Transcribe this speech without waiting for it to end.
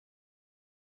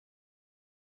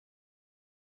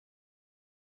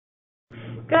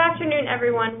Good afternoon,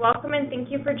 everyone. Welcome and thank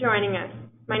you for joining us.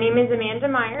 My name is Amanda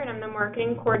Meyer, and I'm the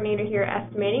marketing coordinator here at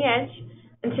Estimating Edge.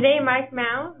 And today, Mike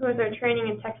Mouw, who is our training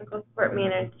and technical support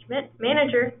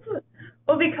manager,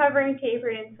 will be covering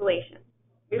tapered insulation.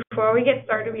 Before we get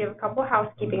started, we have a couple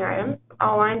housekeeping items.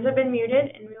 All lines have been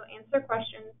muted, and we will answer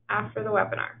questions after the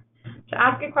webinar. To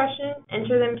ask a question,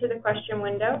 enter them to the question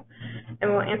window, and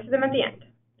we'll answer them at the end.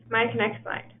 Mike, next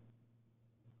slide.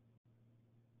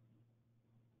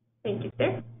 Thank you,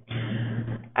 sir.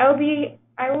 I will be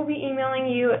emailing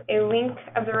you a link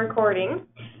of the recording,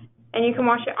 and you can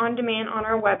watch it on demand on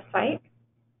our website.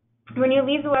 When you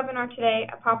leave the webinar today,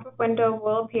 a pop-up window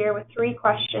will appear with 3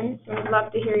 questions, and we'd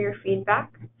love to hear your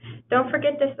feedback. Don't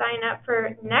forget to sign up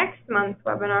for next month's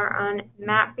webinar on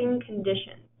mapping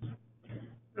conditions.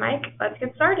 Mike, let's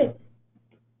get started.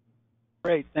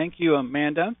 Great. Thank you,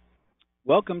 Amanda.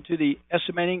 Welcome to the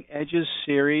Estimating Edges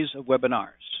series of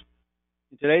webinars.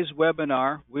 In today's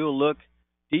webinar, we will look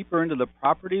deeper into the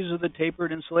properties of the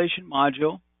tapered insulation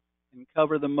module and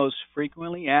cover the most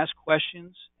frequently asked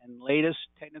questions and latest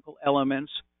technical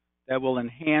elements that will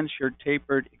enhance your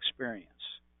tapered experience.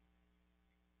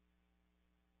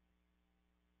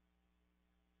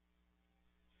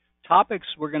 Topics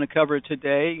we're going to cover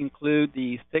today include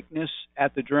the thickness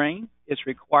at the drain, its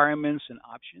requirements and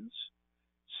options,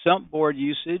 sump board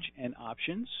usage and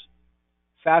options,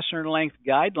 fastener length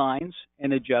guidelines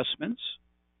and adjustments,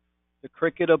 the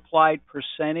Cricut applied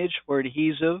percentage for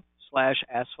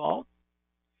adhesive/asphalt,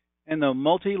 and the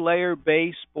multi-layer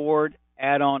base board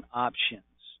add-on options.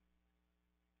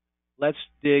 Let's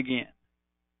dig in.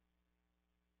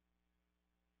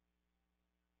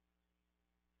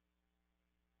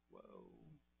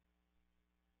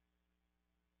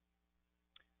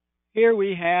 Here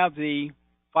we have the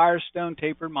Firestone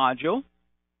tapered module.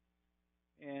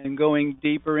 And going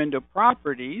deeper into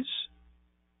properties,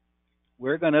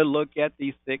 we're going to look at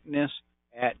the thickness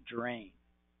at drain.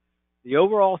 The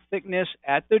overall thickness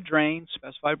at the drain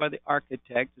specified by the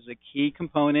architect is a key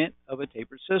component of a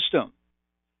tapered system.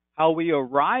 How we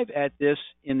arrive at this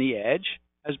in the edge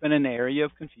has been an area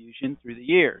of confusion through the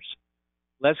years.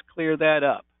 Let's clear that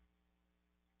up.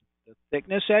 The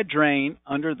thickness at drain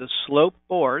under the slope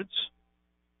boards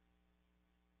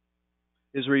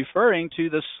is referring to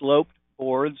the sloped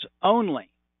boards only,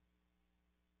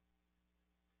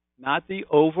 not the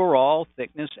overall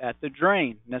thickness at the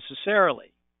drain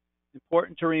necessarily.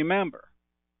 Important to remember.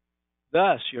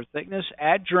 Thus, your thickness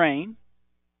at drain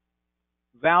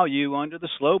value under the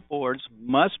slope boards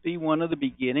must be one of the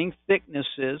beginning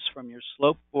thicknesses from your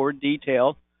slope board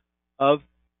detail of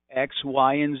X,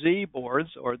 Y, and Z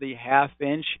boards, or the 1/2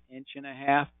 inch,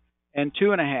 1.5 inch, and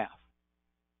 2.5 inch.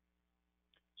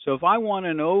 So if I want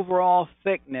an overall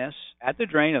thickness at the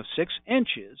drain of 6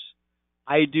 inches,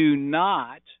 I do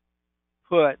not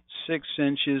put 6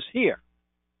 inches here.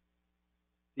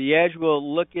 The edge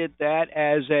will look at that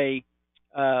as a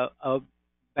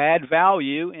bad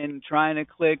value and trying to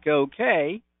click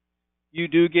OK. You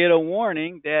do get a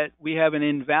warning that we have an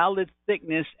invalid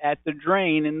thickness at the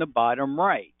drain in the bottom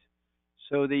right.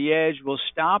 So the edge will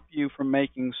stop you from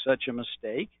making such a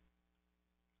mistake,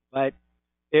 but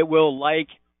it will like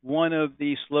one of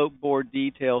the slope board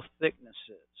detail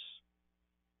thicknesses.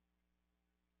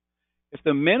 If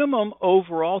the minimum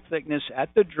overall thickness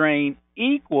at the drain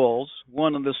equals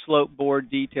one of the slope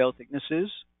board detail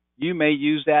thicknesses, you may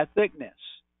use that thickness.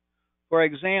 For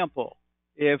example,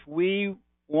 if the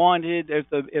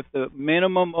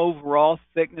minimum overall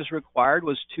thickness required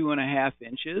was 2.5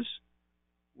 inches,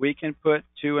 we can put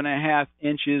 2.5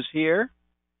 inches here,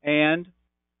 and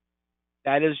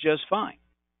that is just fine.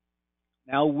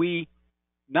 Now,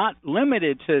 not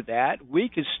limited to that, we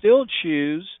could still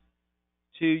choose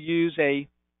to use a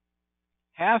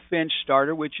 1/2 inch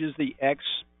starter, which is the X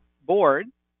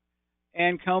board,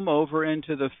 and come over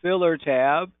into the filler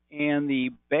tab and the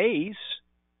base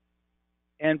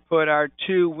and put our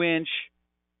 2-inch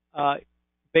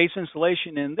base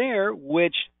insulation in there,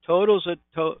 which is a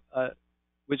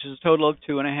total of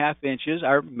 2.5 inches,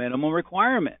 our minimum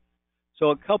requirement.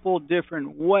 So a couple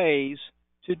different ways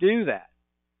to do that.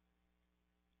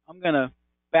 I'm going to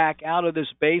back out of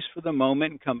this base for the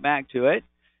moment and come back to it.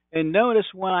 And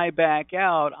notice when I back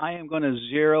out, I am going to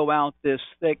zero out this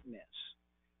thickness.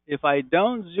 If I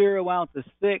don't zero out the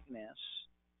thickness,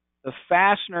 the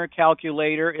fastener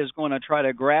calculator is going to try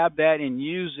to grab that and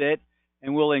use it,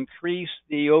 and will increase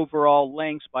the overall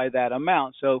lengths by that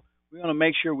amount. So we want to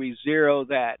make sure we zero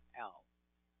that out.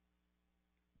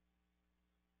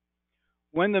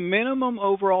 When the minimum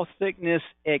overall thickness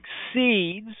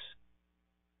exceeds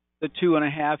the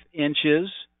 2.5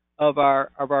 inches of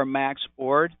our max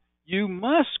board, you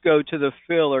must go to the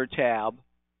Filler tab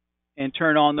and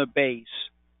turn on the base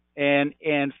and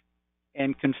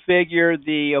configure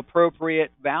the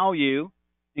appropriate value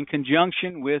in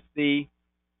conjunction with the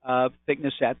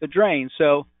thickness at the drain.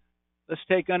 So let's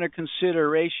take under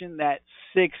consideration that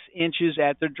 6 inches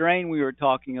at the drain we were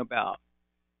talking about.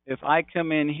 If I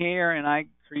come in here and I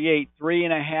create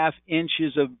 3.5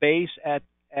 inches of base at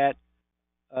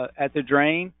the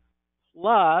drain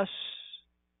plus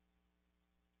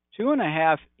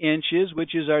 2.5 inches,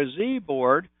 which is our Z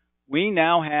board, we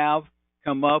now have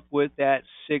come up with that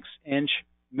 6-inch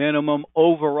minimum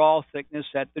overall thickness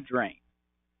at the drain.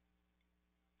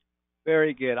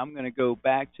 Very good. I'm going to go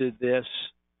back to this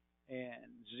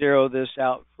and zero this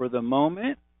out for the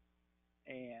moment,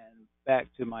 and back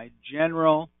to my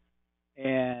general,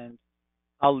 and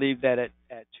I'll leave that at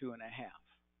 2.5.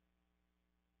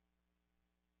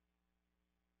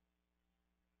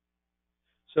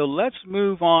 So let's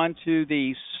move on to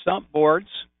the sump boards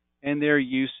and their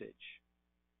usage.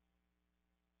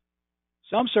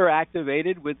 Sumps are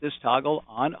activated with this toggle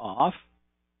on-off.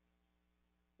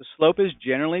 The slope is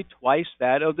generally twice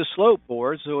that of the slope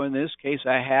board, so in this case a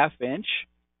 1/2 inch.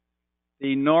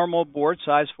 The normal board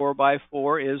size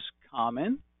 4x4 is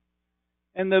common.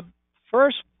 And the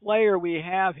first player we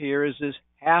have here is this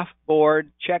half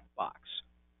board checkbox.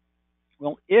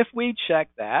 Well, if we check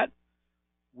that,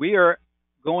 we are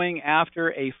going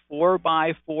after a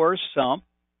 4x4 sump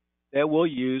that we'll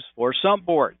use for sump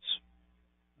boards.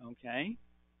 Okay?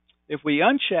 If we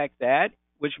uncheck that,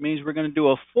 which means we're going to do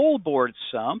a full board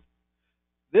sump,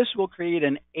 this will create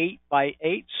an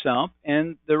 8x8 sump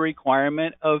and the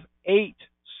requirement of 8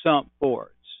 sump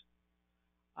boards.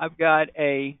 I've got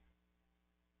a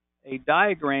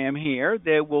diagram here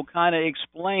that will kind of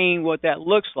explain what that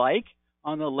looks like.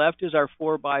 On the left is our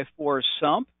 4x4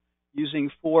 sump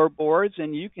using 4 boards,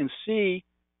 and you can see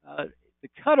the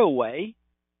cutaway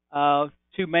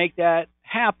to make that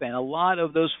happen. A lot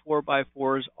of those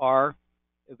 4x4s are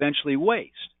eventually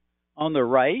waste. On the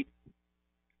right,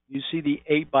 you see the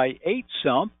 8x8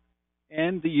 sump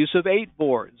and the use of 8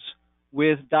 boards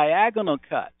with diagonal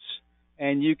cuts.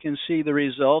 And you can see the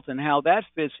result and how that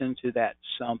fits into that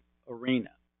sump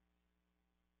arena.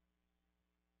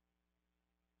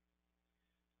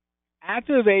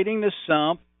 Activating the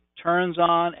sump turns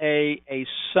on a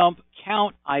sump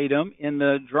count item in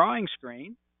the drawing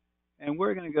screen, and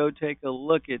we're going to go take a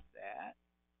look at that.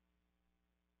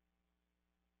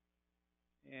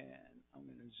 And I'm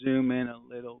going to zoom in a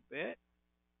little bit,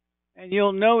 and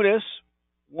you'll notice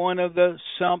one of the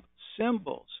sump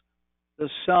symbols. The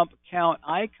sump count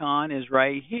icon is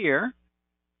right here,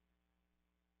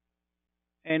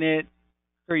 and it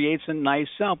creates a nice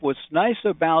sump. What's nice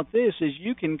about this is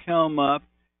you can come up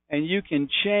and you can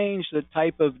change the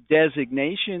type of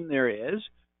designation there is.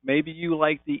 Maybe you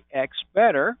like the X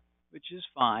better, which is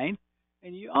fine.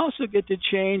 And you also get to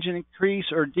change and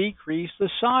increase or decrease the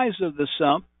size of the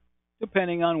sump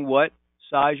depending on what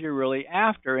size you're really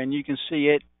after. And you can see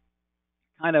it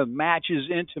kind of matches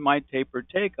into my tapered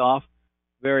takeoff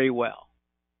very well.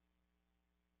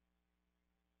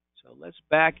 So let's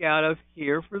back out of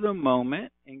here for the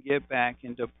moment and get back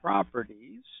into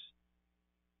properties.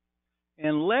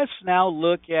 And let's now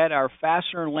look at our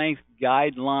fastener length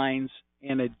guidelines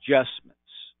and adjustments.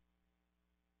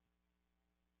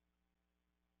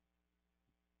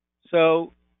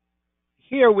 So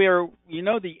here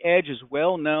the edge is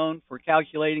well known for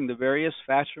calculating the various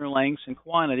fastener lengths and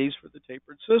quantities for the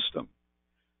tapered system.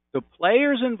 The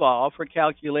players involved for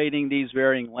calculating these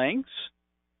varying lengths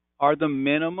are the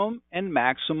minimum and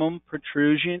maximum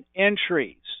protrusion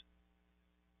entries.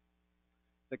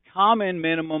 The common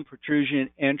minimum protrusion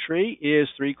entry is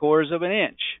 3/4 of an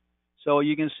inch. So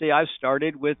you can see I've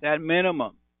started with that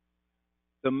minimum.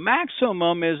 The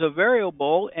maximum is a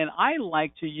variable, and I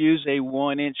like to use a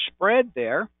 1-inch spread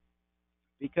there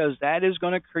because that is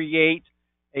going to create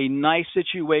a nice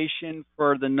situation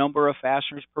for the number of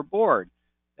fasteners per board.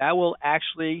 That will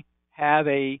actually have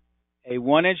a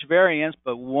 1-inch variance,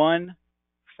 but 1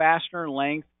 fastener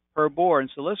length per board.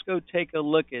 And so let's go take a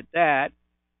look at that,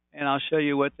 and I'll show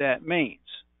you what that means.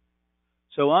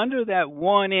 So under that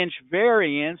 1-inch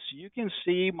variance, you can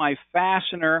see my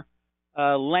fastener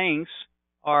lengths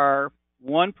are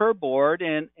 1 per board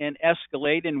and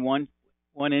escalate in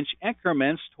 1-inch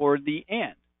increments toward the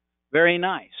end. Very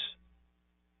nice.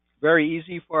 Very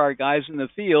easy for our guys in the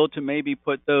field to maybe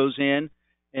put those in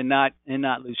and not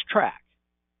lose track.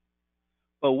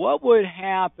 But what would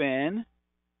happen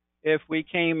if we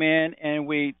came in and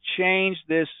we changed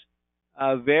this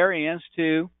variance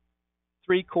to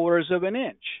 3/4 of an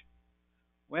inch?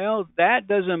 Well, that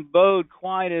doesn't bode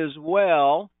quite as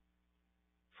well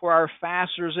for our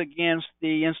fasteners against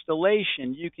the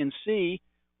installation. You can see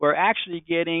we're actually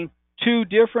getting 2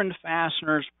 different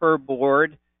fasteners per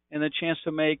board and the chance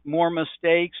to make more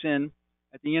mistakes and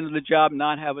at the end of the job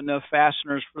not have enough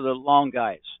fasteners for the long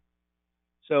guys.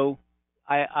 So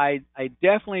I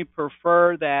definitely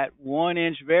prefer that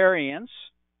 1-inch variance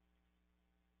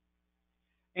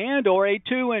and or a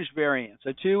 2-inch variance.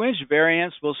 A 2-inch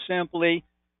variance will simply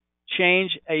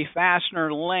change a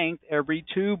fastener length every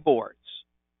 2 boards,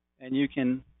 and you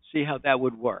can see how that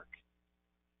would work.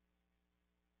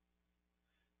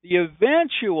 The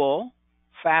eventual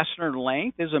fastener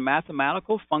length is a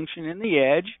mathematical function in the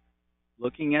edge,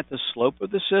 looking at the slope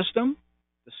of the system,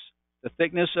 the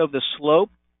thickness of the slope,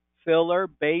 filler,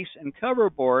 base, and cover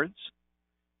boards,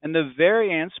 and the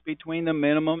variance between the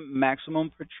minimum and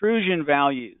maximum protrusion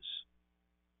values.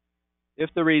 If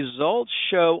the results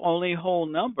show only whole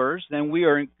numbers, then we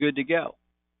are good to go.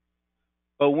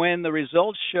 But when the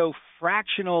results show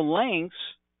fractional lengths,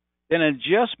 then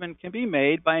adjustment can be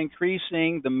made by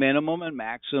increasing the minimum and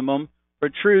maximum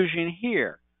protrusion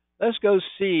here. Let's go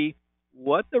see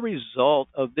what the result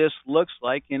of this looks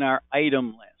like in our item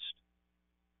list.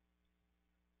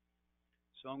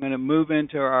 So I'm going to move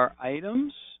into our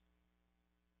items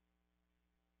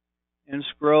and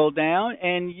scroll down,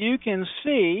 and you can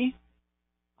see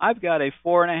I've got a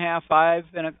 4.5, 5,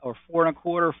 or 4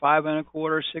 1/4, 5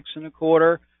 1/4, 6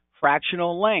 1/4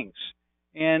 fractional lengths.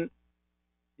 And,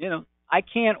 I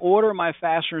can't order my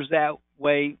fasteners that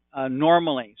way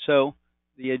normally. So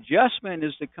the adjustment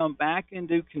is to come back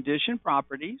into condition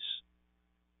properties,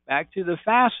 back to the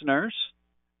fasteners,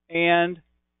 and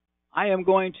I am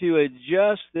going to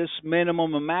adjust this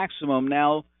minimum and maximum.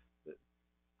 Now,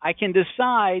 I can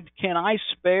decide, can I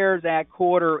spare that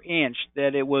 1/4 inch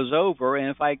that it was over? And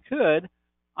if I could,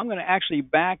 I'm going to actually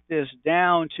back this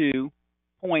down to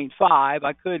 0.5.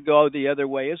 I could go the other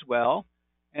way as well.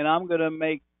 And I'm going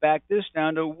to back this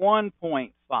down to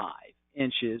 1.5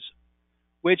 inches,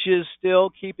 which is still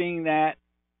keeping that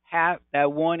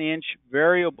 1 inch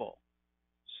variable.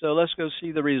 So let's go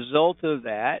see the result of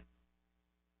that.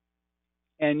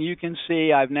 And you can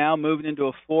see I've now moved into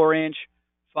a 4-inch,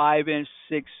 5-inch,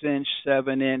 6-inch,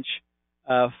 7-inch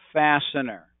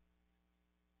fastener.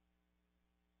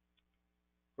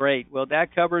 Great. Well,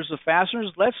 that covers the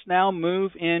fasteners. Let's now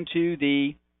move into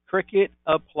the Cricut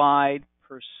applied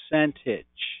percentage.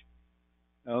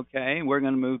 Okay, we're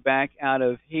going to move back out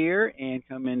of here and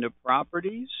come into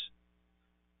properties.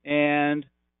 And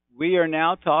we are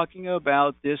now talking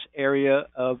about this area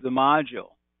of the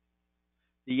module.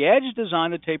 The Edge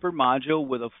designed a tapered module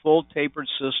with a full tapered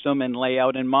system and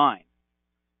layout in mind.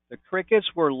 The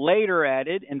Cricuts were later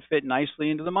added and fit nicely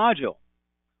into the module.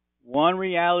 One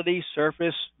reality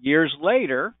surface years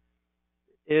later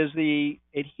is the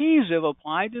adhesive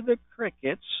applied to the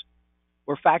Cricuts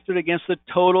were factored against the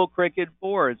total Cricut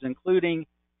boards, including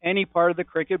any part of the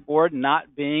Cricut board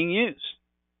not being used.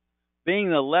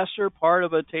 Being the lesser part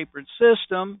of a tapered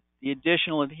system, the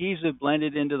additional adhesive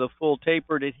blended into the full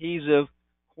tapered adhesive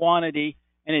quantity,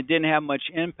 and it didn't have much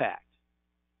impact.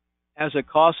 As the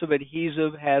cost of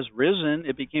adhesive has risen,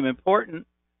 it became important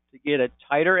to get a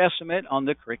tighter estimate on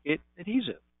the Cricut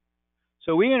adhesive.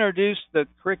 So we introduced the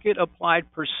Cricut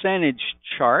applied percentage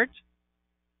chart,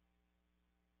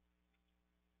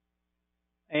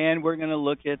 and we're going to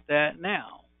look at that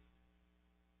now.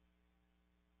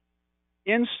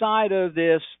 Inside of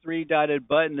this 3-dotted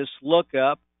button, this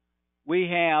lookup, we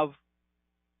have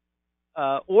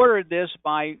ordered this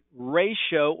by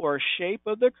ratio or shape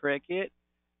of the Cricut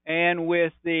and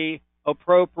with the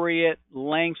appropriate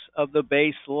lengths of the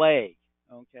base leg.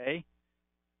 Okay,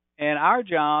 and our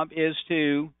job is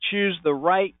to choose the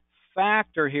right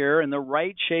factor here and the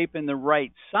right shape and the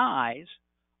right size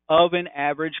of an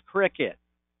average Cricut.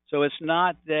 So it's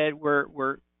not that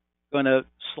we're going to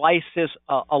slice this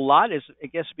a lot.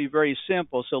 It gets to be very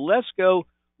simple. So let's go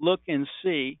look and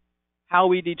see how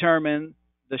we determine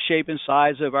the shape and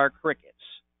size of our Cricuts.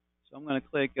 So I'm going to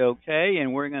click OK,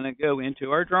 and we're going to go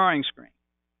into our drawing screen.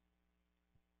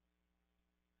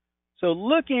 So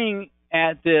looking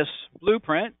at this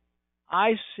blueprint,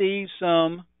 I see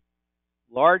some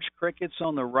large Cricuts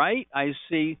on the right. I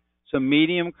see some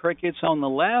medium Cricuts on the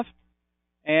left,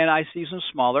 and I see some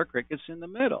smaller Cricuts in the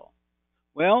middle.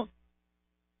 Well,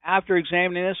 after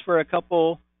examining this for a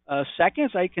couple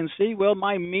seconds, I can see, well,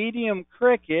 my medium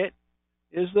Cricut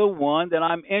is the one that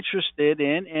I'm interested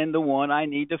in and the one I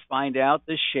need to find out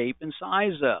the shape and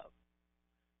size of.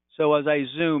 So as I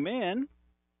zoom in,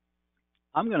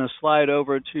 I'm going to slide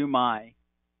over to my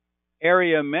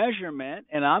area measurement,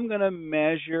 and I'm going to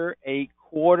measure a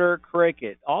 1/4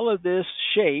 Cricut. All of this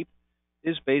shape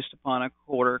is based upon a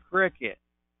quarter cricket.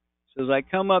 So as I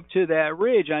come up to that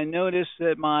ridge, I notice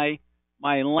that my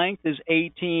length is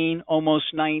 18,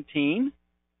 almost 19,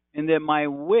 and that my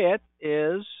width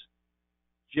is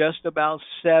just about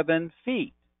 7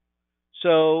 feet.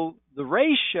 So the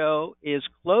ratio is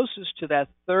closest to that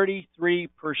 33%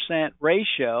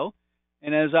 ratio,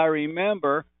 and as I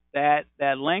remember, that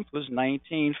length was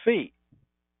 19 feet.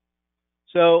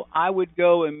 So I would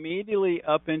go immediately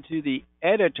up into the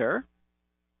editor.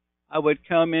 I would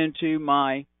come into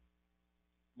my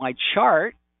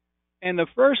chart, and the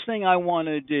first thing I want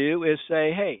to do is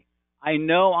say, hey, I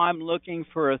know I'm looking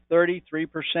for a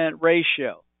 33%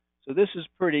 ratio. So this is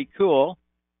pretty cool.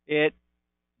 It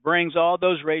brings all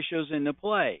those ratios into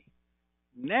play.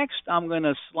 Next, I'm going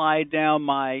to slide down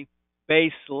my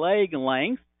base leg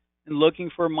length and looking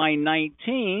for my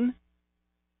 19,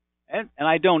 and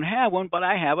I don't have one, but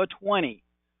I have a 20.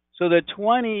 So the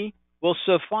 20 will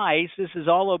suffice. This is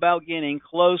all about getting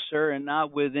closer and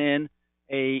not within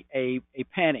a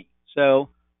penny. So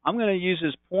I'm going to use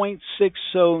this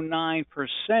 0.609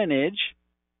 percentage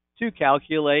to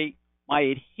calculate my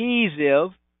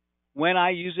adhesive when I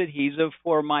use adhesive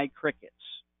for my crickets.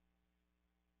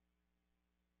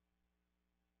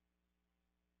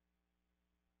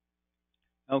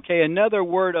 Okay, another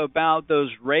word about those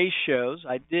ratios.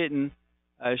 I didn't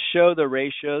show the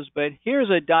ratios, but here's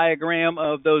a diagram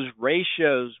of those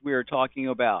ratios we were talking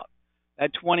about.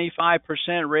 That 25%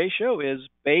 ratio is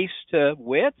base to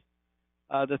width.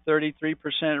 The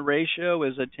 33% ratio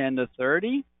is a 10 to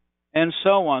 30, and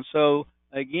so on. So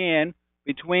again,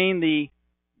 between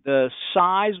the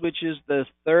size, which is the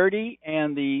 30,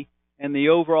 and the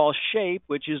overall shape,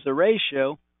 which is the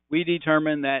ratio, we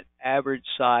determine that average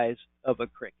size of a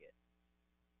cricket.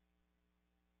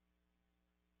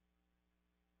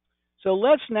 So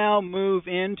let's now move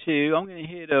into, I'm going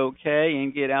to hit OK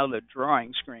and get out of the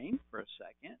drawing screen for a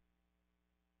second.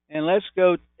 And let's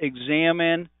go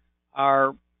examine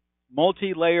our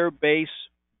multi-layer base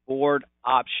board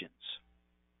options,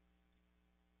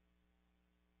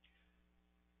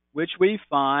 which we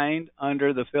find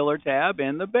under the filler tab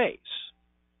in the base.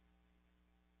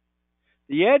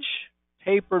 The edge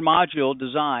tapered module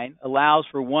design allows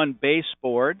for one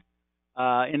baseboard,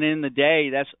 and in the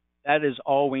day, that is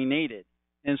all we needed.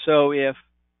 And so if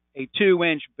a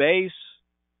 2-inch base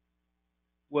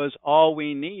was all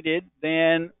we needed,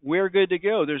 then we're good to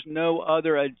go. There's no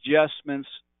other adjustments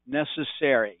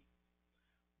necessary.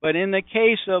 But in the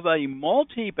case of a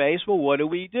multi-base, well, what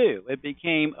do? It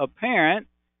became apparent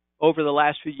over the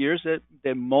last few years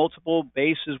that multiple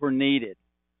bases were needed.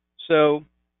 So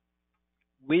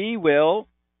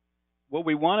what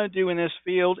we want to do in this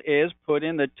field is put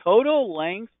in the total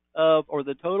length of, or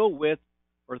the total width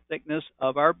or thickness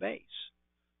of our base.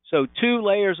 So 2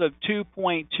 layers of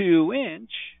 2.2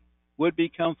 inch would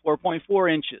become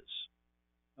 4.4 inches.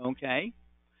 Okay?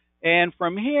 And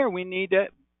from here, we need to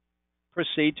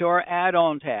proceed to our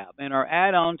add-on tab. And our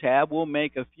add-on tab will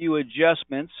make a few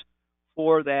adjustments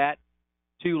for that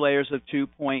 2 layers of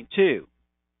 2.2.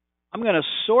 I'm going to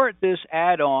sort this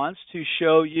add-ons to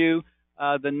show you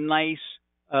the nice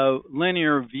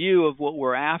linear view of what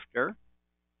we're after.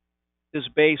 This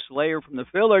base layer from the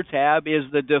filler tab is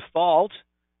the default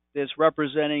that's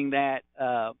representing that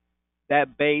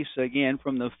base again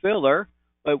from the filler.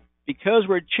 But because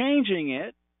we're changing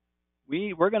it,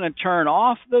 we're going to turn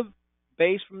off the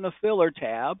base from the filler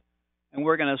tab, and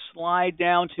we're going to slide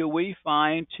down till we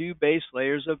find 2 base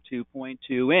layers of 2.2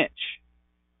 inch.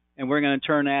 And we're going to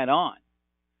turn that on.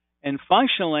 And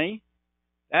functionally,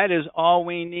 that is all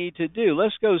we need to do.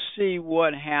 Let's go see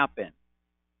what happened.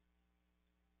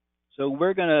 So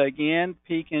we're going to, again,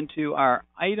 peek into our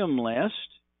item list.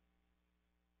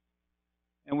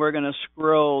 And we're going to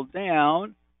scroll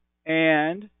down,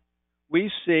 and we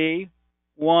see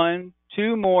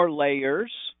 2 more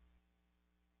layers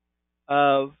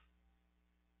of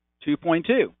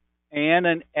 2.2 and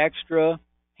an extra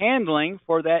handling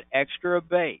for that extra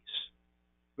base.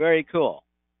 Very cool.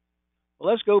 Well,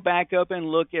 let's go back up and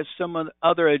look at some of the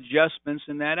other adjustments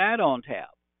in that add-on tab.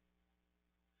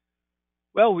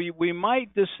 Well, we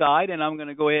might decide, and I'm going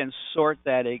to go ahead and sort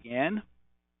that again.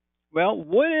 Well,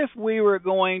 what if we were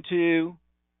going to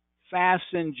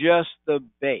fasten just the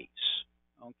base?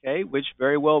 Okay, which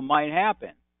very well might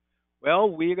happen. Well,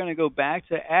 we're going to go back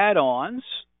to add-ons,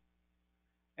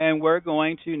 and we're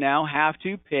going to now have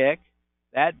to pick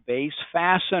that base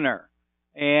fastener.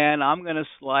 And I'm going to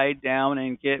slide down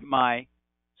and get my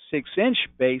 6-inch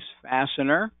base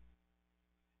fastener.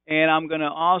 And I'm going to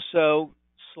also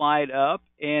slide up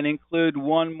and include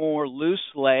one more loose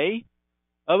lay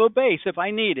of a base if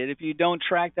I need it. If you don't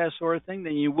track that sort of thing,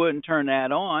 then you wouldn't turn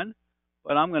that on.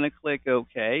 But I'm going to click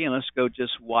OK, and let's go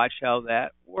just watch how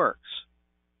that works.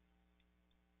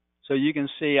 So you can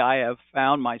see I have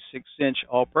found my 6-inch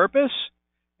all-purpose,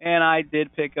 and I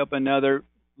did pick up another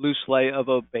loose lay of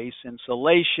a base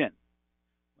insulation.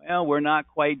 Well, we're not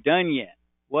quite done yet.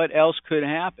 What else could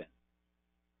happen?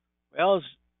 Well,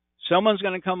 someone's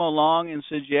going to come along and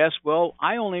suggest, well,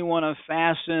 I only want to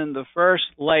fasten the first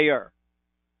layer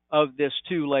of this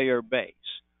 2-layer base.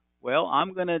 Well,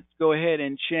 I'm going to go ahead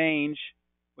and change.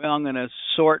 Well, I'm going to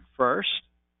sort first,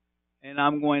 and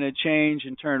I'm going to change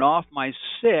and turn off my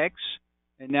 6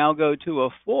 and now go to a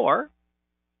 4.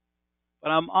 But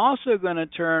I'm also going to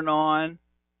turn on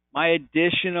my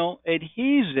additional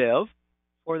adhesive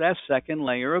for that second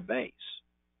layer of base.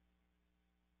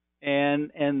 And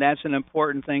that's an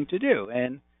important thing to do.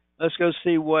 And let's go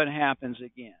see what happens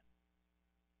again.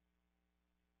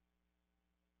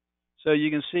 So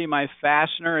you can see my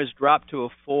fastener has dropped to a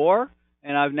 4,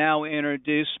 and I've now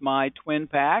introduced my twin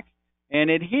pack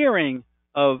and an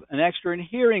extra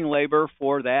adhering labor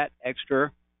for that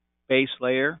extra base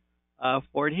layer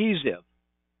for adhesive.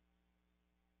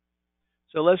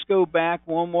 So let's go back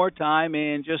one more time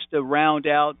and just to round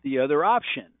out the other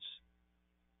options.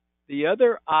 The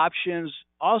other options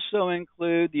also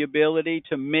include the ability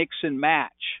to mix and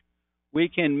match. We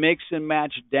can mix and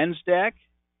match Densdeck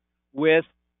with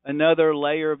another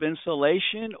layer of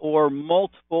insulation or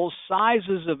multiple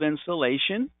sizes of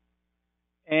insulation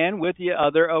and with the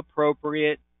other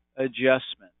appropriate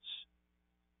adjustments.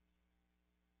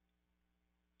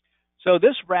 So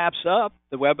this wraps up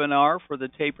the webinar for the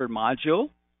tapered module.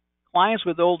 Clients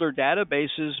with older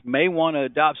databases may want to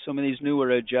adopt some of these newer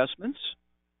adjustments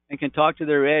and can talk to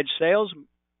their Edge sales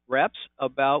reps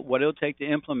about what it'll take to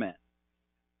implement.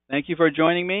 Thank you for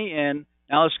joining me, and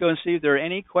now let's go and see if there are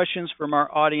any questions from our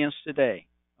audience today.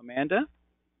 Amanda?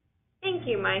 Thank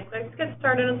you, Mike. Let's get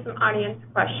started on some audience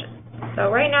questions. So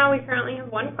right now we currently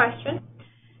have one question.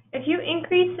 If you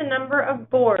increase the number of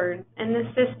boards in the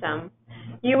system,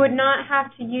 you would not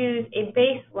have to use a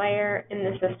base layer in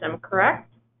the system, correct?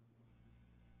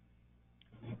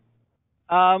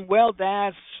 Well,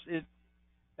 that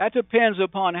depends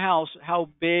upon how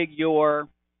big your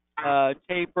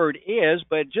tapered is,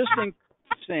 but just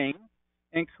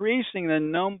increasing the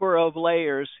number of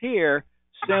layers here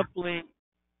simply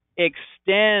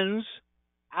extends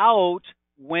out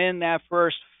when that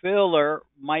first filler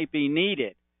might be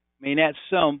needed. I mean, at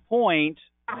some point,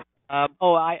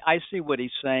 I see what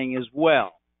he's saying as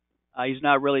well. He's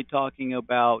not really talking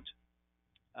about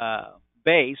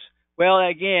base. Well,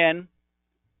 again,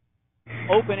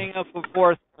 opening up a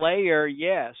 4th layer,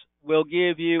 yes, will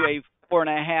give you a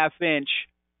 4.5-inch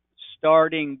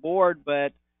starting board,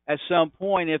 but at some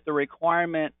point, if the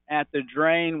requirement at the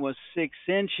drain was 6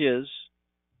 inches,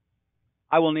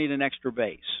 I will need an extra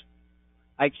base.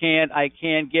 I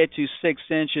can't get to 6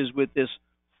 inches with this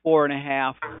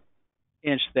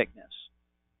 4.5-inch thickness,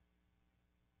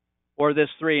 or this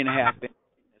 3.5-inch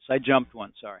thickness. I jumped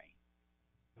one, sorry.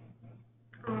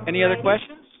 Any other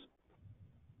questions?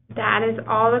 That is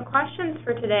all the questions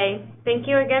for today. Thank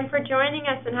you again for joining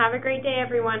us, and have a great day,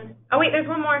 everyone. Oh, wait, there's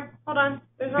one more. Hold on.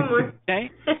 There's one more.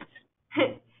 Okay.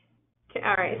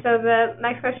 All right, so the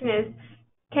next question is,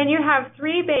 can you have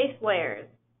 3 base layers,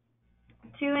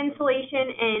 2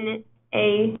 insulation, and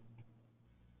a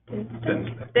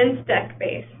Densdeck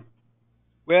base?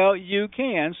 Well, you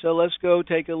can, so let's go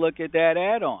take a look at that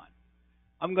add-on.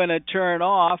 I'm going to turn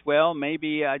off, well,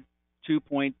 maybe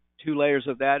 2.2 layers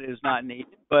of that is not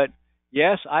needed, but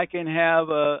yes, I can have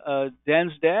a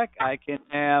Densdeck. I can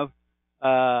have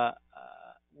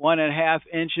 1.5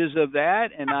 inches of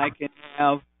that, and I can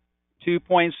have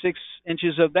 2.6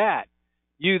 inches of that.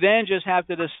 You then just have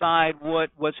to decide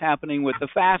what's happening with the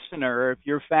fastener. If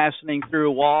you're fastening through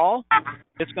a wall,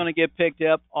 it's going to get picked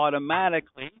up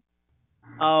automatically.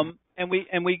 And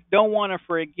we don't want to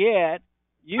forget,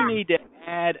 you need to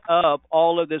add up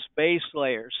all of this base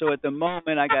layer. So at the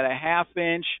moment, I got a 1/2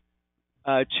 inch,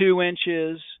 2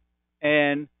 inches,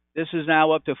 and this is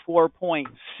now up to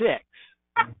 4.6.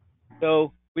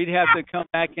 So we'd have to come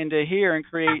back into here and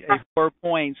create a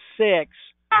 4.6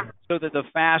 so that the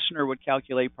fastener would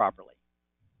calculate properly.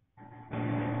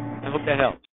 I hope that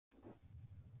helps.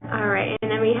 All right,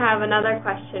 and then we have another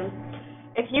question.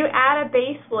 If you add a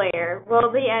base layer,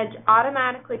 will the edge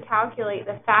automatically calculate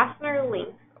the fastener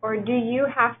length, or do you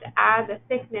have to add the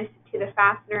thickness to the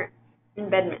fastener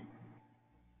embedment?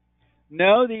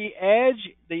 No, the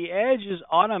edge is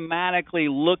automatically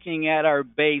looking at our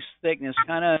base thickness,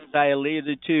 kind of as I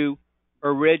alluded to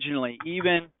originally.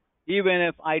 Even even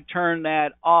if I turn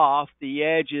that off, the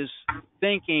edge is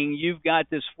thinking you've got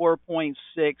this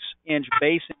 4.6-inch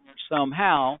base in there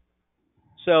somehow.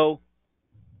 So,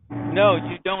 no,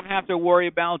 you don't have to worry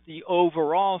about the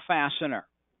overall fastener.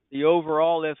 The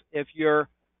overall, if you're,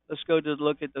 let's go to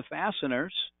look at the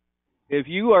fasteners. If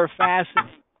you are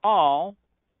fastening all,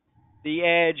 the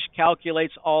edge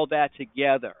calculates all that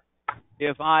together.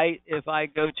 If I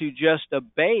go to just a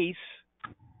base,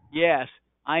 yes,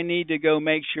 I need to go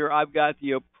make sure I've got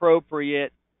the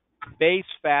appropriate base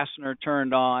fastener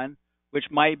turned on, which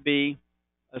might be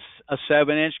a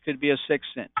 7-inch, could be a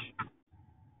 6-inch.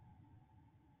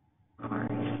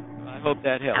 I hope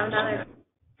that helps. I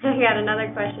got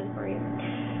another question for you.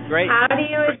 Great. How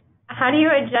do you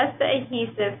adjust the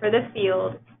adhesive for the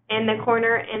field and the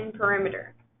corner and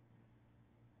perimeter?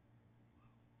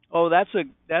 Oh,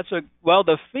 well,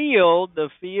 the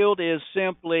field is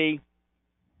simply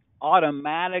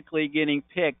automatically getting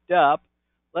picked up.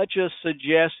 Let's just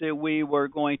suggest that we were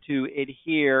going to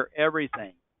adhere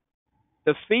everything.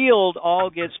 The field all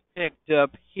gets picked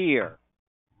up here.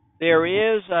 There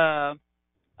is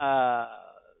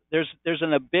there's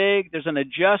an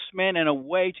adjustment and a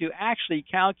way to actually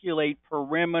calculate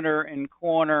perimeter and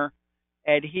corner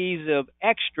adhesive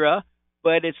extra,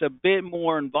 but it's a bit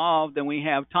more involved than we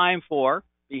have time for.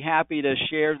 Be happy to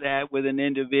share that with an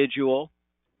individual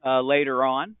later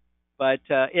on, but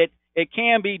it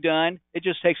can be done. It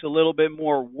just takes a little bit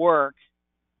more work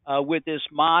with this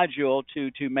module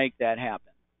to make that happen.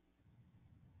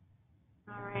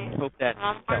 All right. Hope that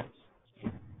helps.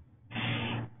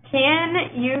 Can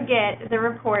you get the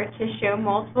report to show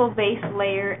multiple base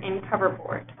layer and cover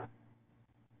board?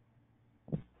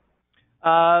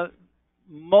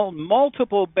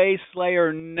 Multiple base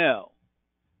layer, no.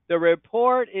 The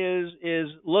report is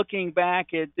looking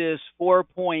back at this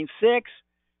 4.6,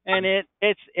 and it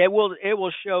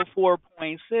will show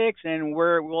 4.6, and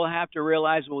we'll have to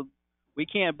realize, well, we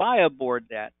can't buy a board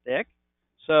that thick.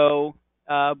 So,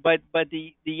 but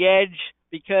the edge,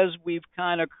 because we've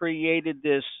kind of created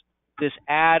this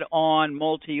add-on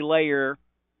multi-layer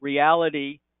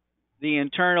reality, the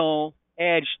internal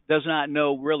edge does not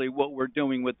know really what we're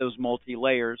doing with those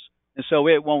multi-layers, and so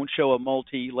it won't show a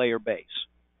multi-layer base.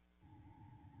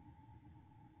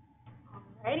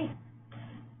 Alrighty.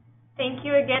 Thank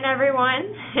you again,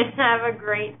 everyone. Have a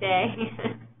great day.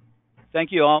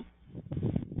 Thank you all.